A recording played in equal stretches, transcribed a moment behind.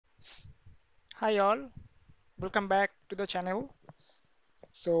Hi all, welcome back to the channel.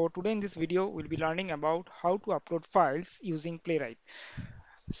 So today in this video we'll be learning about how to upload files using Playwright.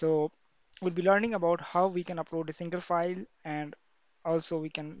 So we'll be learning about how we can upload a single file, and also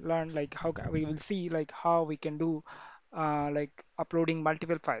we can learn like we will see like how we can do like uploading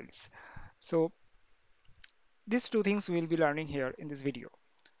multiple files. So these two things we'll be learning here in this video.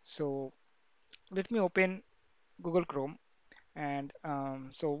 So let me open Google Chrome, and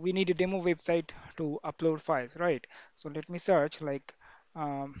so we need a demo website to upload files, right? So let me search like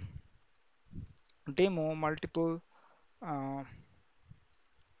um, demo multiple uh,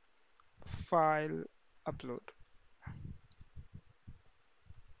 file upload.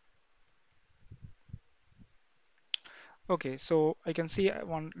 Okay, so I can see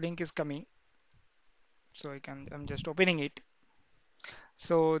one link is coming, so I'm just opening it.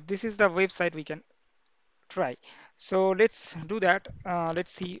 So this is the website we can try. So let's do that.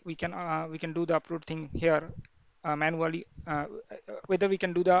 Let's see we can do the upload thing here manually, whether we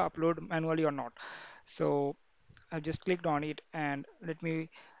can do the upload manually or not. So I've just clicked on it, and let me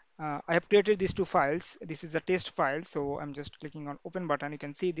I have created these two files. This is a test file, so I'm just clicking on open button. You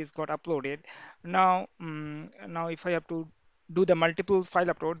can see this got uploaded. Now if I have to do the multiple file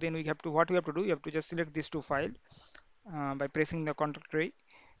upload, then what we have to do, you have to just select these two files by pressing the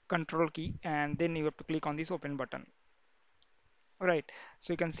control key, and then you have to click on this open button. Right,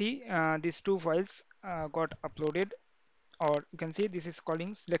 so you can see these two files got uploaded, or you can see this is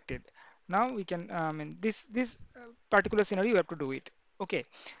calling selected. Now we can in this particular scenario you have to do it, okay,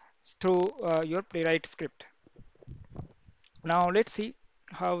 through your Playwright script. Now let's see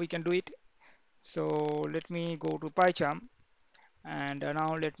how we can do it. So let me go to PyCharm, and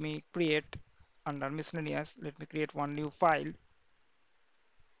now let me create under miscellaneous, let me create one new file.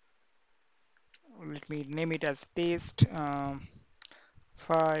 Let me name it as test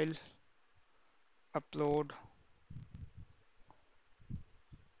file upload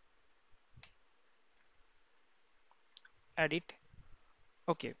edit.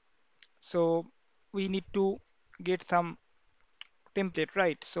 Okay, so we need to get some template,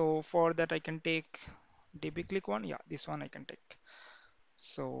 right? So for that I can take db click one, yeah, this one I can take.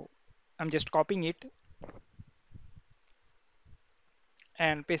 So I'm just copying it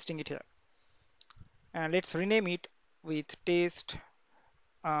and pasting it here, and let's rename it with test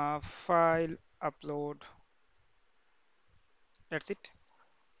file upload. That's it.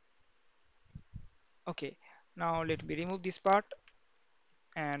 Okay, now let me remove this part,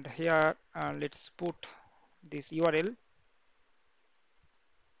 and here let's put this URL.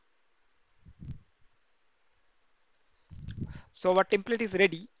 So our template is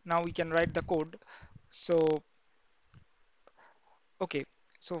ready. Now we can write the code. So okay,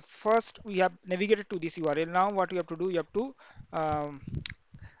 so first we have navigated to this URL. Now what you have to do, um,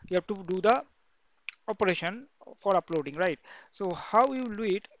 you have to do the operation for uploading, right? So how you will do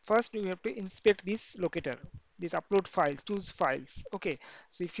it, first you have to inspect this locator, this upload files, choose files. Okay,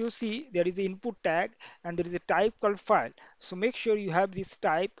 so if you see there is an input tag and there is a type called file, so make sure you have this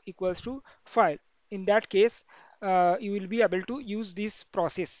type equals to file. In that case you will be able to use this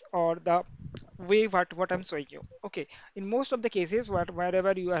process or the way what I'm showing you. Okay, in most of the cases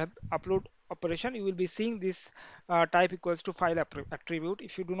wherever you have upload operation, you will be seeing this type equals to file attribute.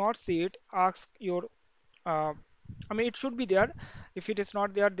 If you do not see it, ask your uh, I mean, it should be there. If it is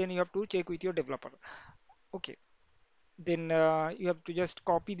not there, then you have to check with your developer. Okay, then you have to just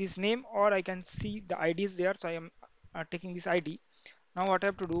copy this name, or I can see the ID is there, so I am taking this ID. Now what I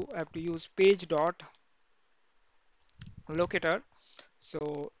have to do, I have to use page dot locator.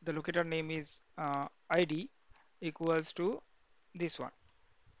 So the locator name is ID equals to this one,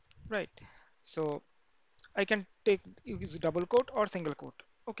 right? So I can take use double quote or single quote.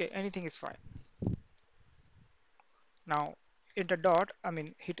 Okay, anything is fine. Now enter dot, I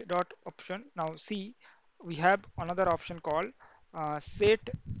mean hit dot option. Now see, we have another option called set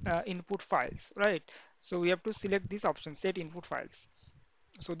input files, right? So we have to select this option, set input files.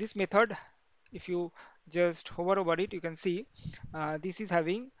 So this method, if you just hover over it, you can see this is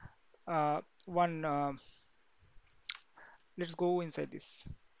having one. Let's go inside this.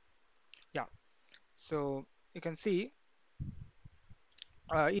 Yeah. So you can see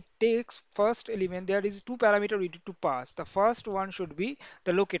it takes first element. There is two parameter we need to pass. The first one should be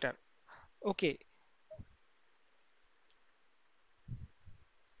the locator. Okay,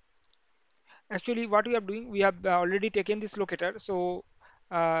 actually, what we are doing, we have already taken this locator. So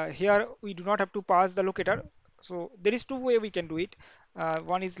here we do not have to pass the locator. So there is two way we can do it.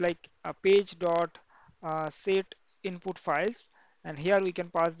 One is like a page dot set input files, and here we can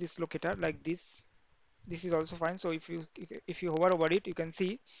pass this locator like this. This is also fine. So if you hover over it, you can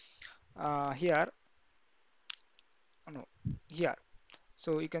see here, no, here.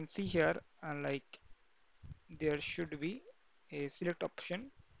 So you can see here, like there should be a select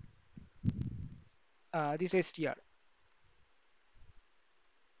option, this str.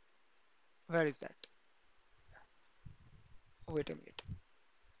 Where is that? Wait a minute.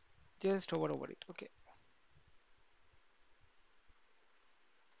 Just hover over it. Okay.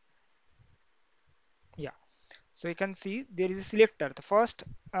 Yeah. So you can see there is a selector. The first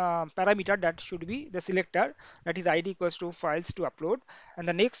parameter that should be the selector, that is id equals to files to upload, and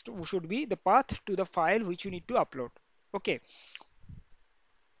the next should be the path to the file which you need to upload. Okay.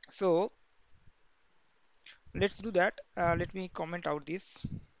 So let's do that. Let me comment out this.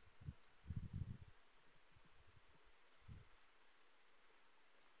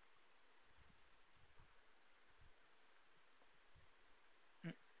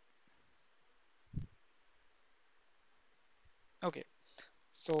 Mm, okay.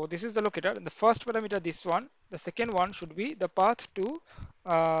 So this is the locator. The first parameter, this one. The second one should be the path to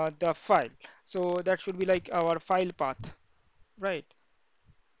the file. So that should be like our file path, right?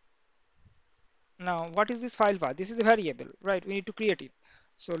 Now, what is this file path? This is a variable, right? We need to create it.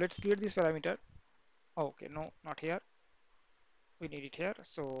 So let's create this parameter. Okay, no, not here. We need it here.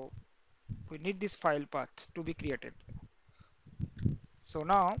 So we need this file path to be created. So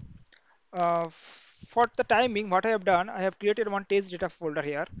now, for the timing, what I have done, I have created one test data folder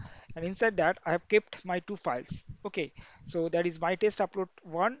here, and inside that I have kept my two files. Okay, so that is my test upload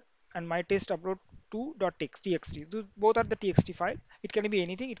one and my test upload two.txt. Both are the txt file. It can be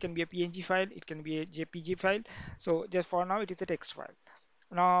anything. It can be a png file. It can be a jpg file. So just for now, it is a text file.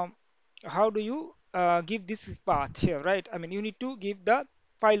 Now, how do you give this path here, right? I mean, you need to give the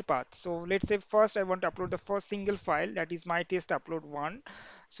file path. So let's say first I want to upload the first single file, that is my test upload one.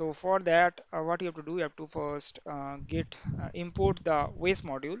 So for that, what you have to do, you have to first get import the OS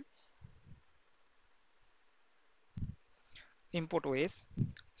module, import OS.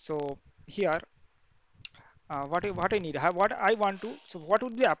 So here what I need, what I want to, so what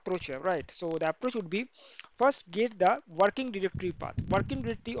would be the approach here, right? So the approach would be first get the working directory path, working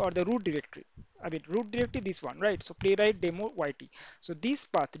directory or the root directory. I mean root directory, this one, right? So playwright demo YT. So this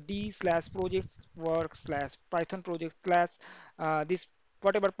path d slash projects work slash python project slash this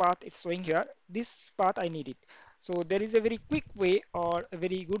whatever path it's showing here, this path I need it. So there is a very quick way or a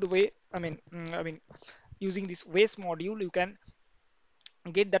very good way. I mean using this waste module you can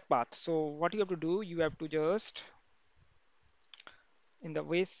get that path. So what you have to do, you have to just in the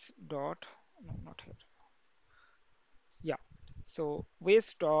waste dot, no, not here, yeah. So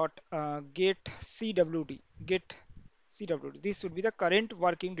waste dot get cwd, get cwd, this would be the current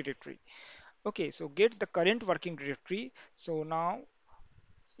working directory. Okay, so get the current working directory. So now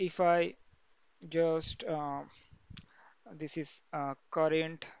if I just this is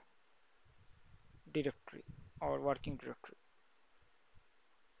current directory or working directory,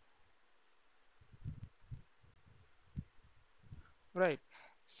 right?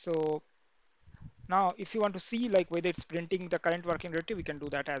 So now if you want to see like whether it's printing the current working directory, we can do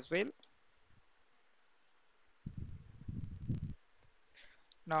that as well.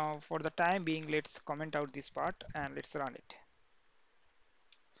 Now for the time being, let's comment out this part and let's run it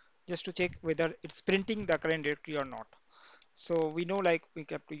just to check whether it's printing the current directory or not. So we know like we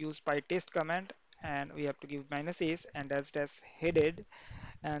have to use pytest command and we have to give -s and as headed,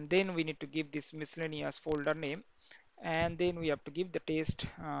 and then we need to give this miscellaneous folder name, and then we have to give the test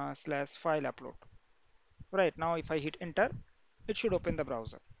slash file upload. Right now if I hit enter, it should open the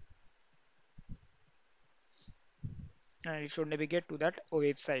browser and it should navigate to that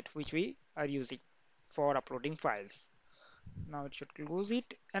website which we are using for uploading files. Now it should close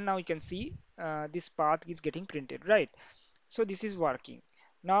it, and now you can see this path is getting printed, right? So this is working.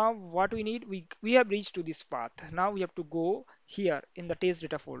 Now what we need, we have reached to this path. Now we have to go here in the test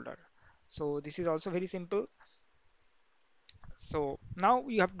data folder. So this is also very simple. So now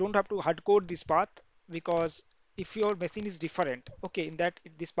you don't have to hard code this path, because if your machine is different, okay, in that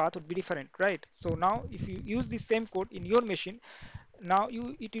this path would be different, right? So now if you use the same code in your machine, now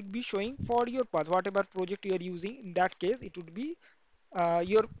it would be showing for your path, whatever project you are using. In that case, it would be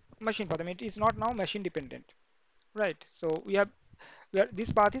your machine path. I mean, it is not now machine dependent, right? So we are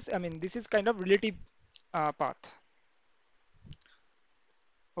this path is, I mean, this is kind of relative path.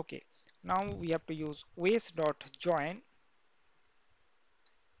 Okay, now we have to use waste.join.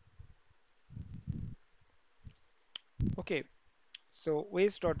 Okay, so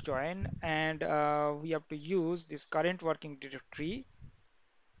waste.join, and we have to use this current working directory,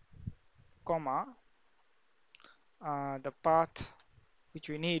 comma, the path which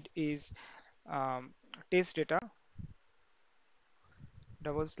we need is test data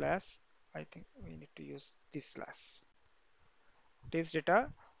double slash. I think we need to use this slash. Test data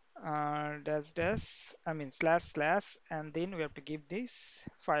dash dash, I mean slash slash, and then we have to give this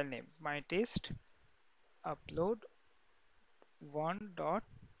file name, my test upload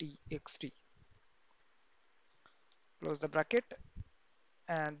 1.txt. Close the bracket,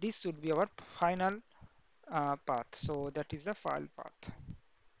 and this should be our final path. So that is the file path.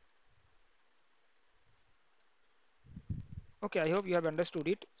 Okay, I hope you have understood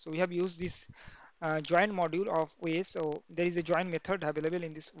it. So we have used this join module of ways. So there is a join method available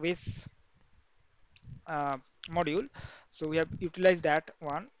in this ways uh, module. So we have utilized that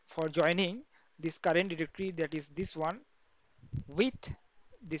one for joining this current directory, that is this one, with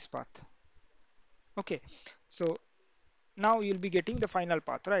this path. Okay, so now you'll be getting the final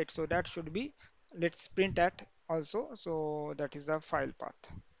path, right? So that should be, let's print that also. So that is the file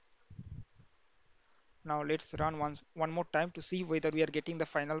path. Now let's run one more time to see whether we are getting the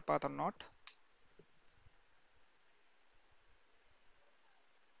final path or not.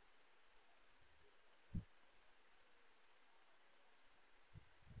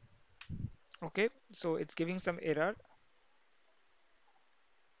 Okay, so it's giving some error.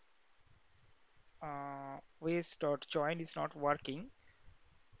 Ways.join is not working.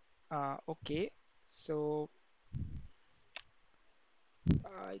 Okay, so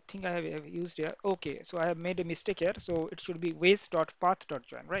I think I have used here. Okay, so I have made a mistake here. So it should be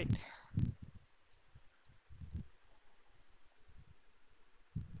ways.path.join, right?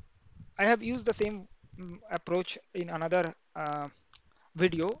 I have used the same approach in another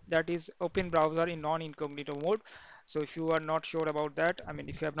video, that is open browser in non-incognito mode. So if you are not sure about that, I mean,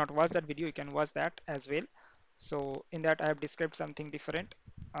 if you have not watched that video, you can watch that as well. So in that I have described something different,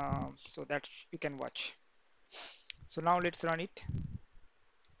 so that you can watch. So now let's run it.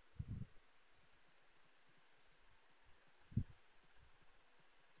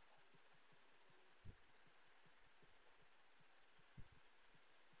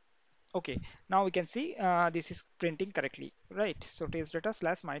 Okay, now we can see this is printing correctly, right? So test data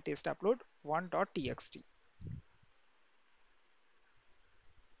slash my test upload 1.txt.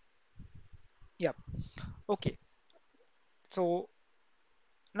 Yep. Okay, so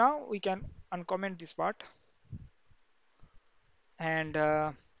now we can uncomment this part, and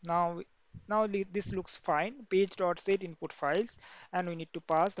now this looks fine. Page.set input files, and we need to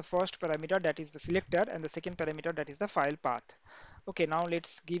pass the first parameter, that is the selector, and the second parameter, that is the file path. Okay, now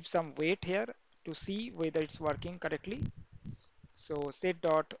let's give some wait here to see whether it's working correctly. So set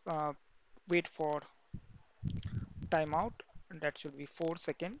dot wait for timeout, and that should be 4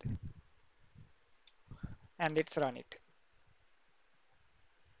 seconds, and let's run it.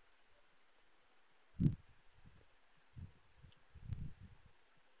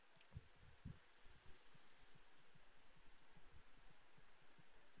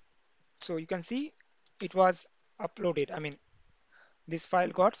 So you can see it was uploaded. I mean, this file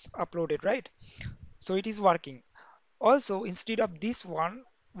got uploaded, right? So it is working. Also, instead of this one,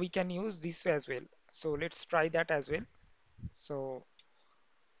 we can use this as well. So let's try that as well. So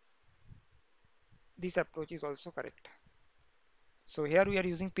this approach is also correct. So here we are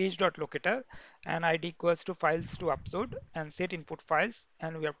using page.locator and id equals to files to upload and set input files,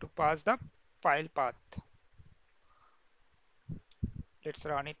 and we have to pass the file path. Let's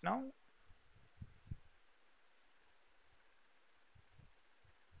run it now.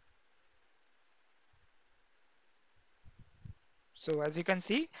 So as you can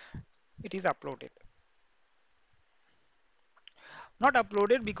see, it is uploaded. Not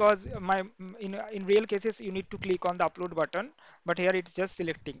uploaded because in real cases you need to click on the upload button, but here it's just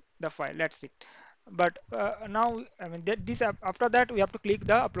selecting the file, that's it. But now, I mean, after that we have to click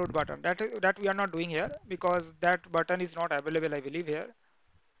the upload button, that we are not doing here because that button is not available, I believe, here,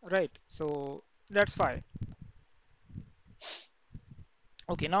 right? So that's fine.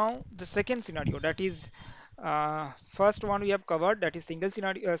 Okay, now the second scenario, that is first one we have covered, that is single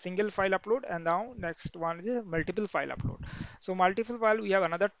scenario, single file upload, and now next one is a multiple file upload. So multiple file, we have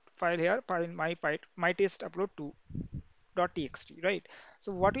another file here, file my test upload 2.txt, right?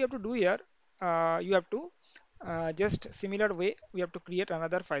 So what you have to do here, you have to just similar way, we have to create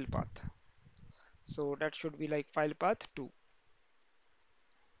another file path. So that should be like file path 2.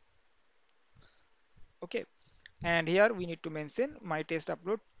 Okay, and here we need to mention my test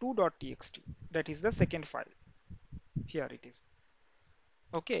upload 2.txt, that is the second file. Here it is.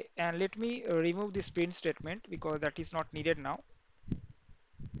 Okay, and let me remove this print statement because that is not needed now.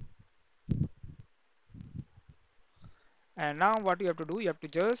 And now what you have to do, you have to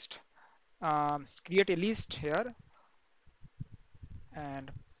just create a list here, and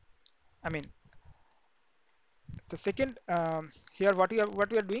I mean So second, here what we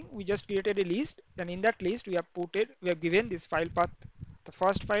are doing, we just created a list, and in that list we have given this file path, the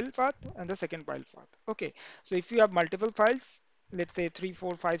first file path and the second file path. Okay, so if you have multiple files, let's say 3,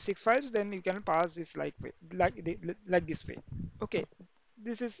 4, 5, 6 files, then you can pass this like this way. Okay,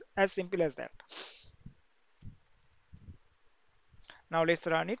 this is as simple as that. Now let's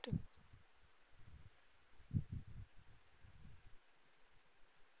run it.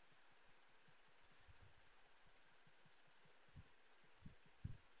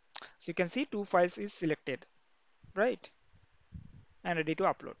 So you can see two files is selected, right, and ready to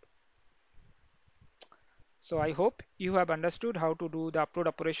upload. So I hope you have understood how to do the upload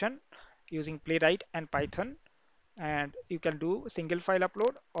operation using Playwright and Python, and you can do single file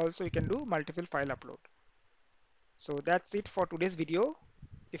upload. Also, you can do multiple file upload. So that's it for today's video.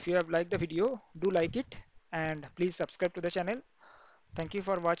 If you have liked the video, do like it and please subscribe to the channel. Thank you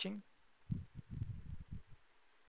for watching.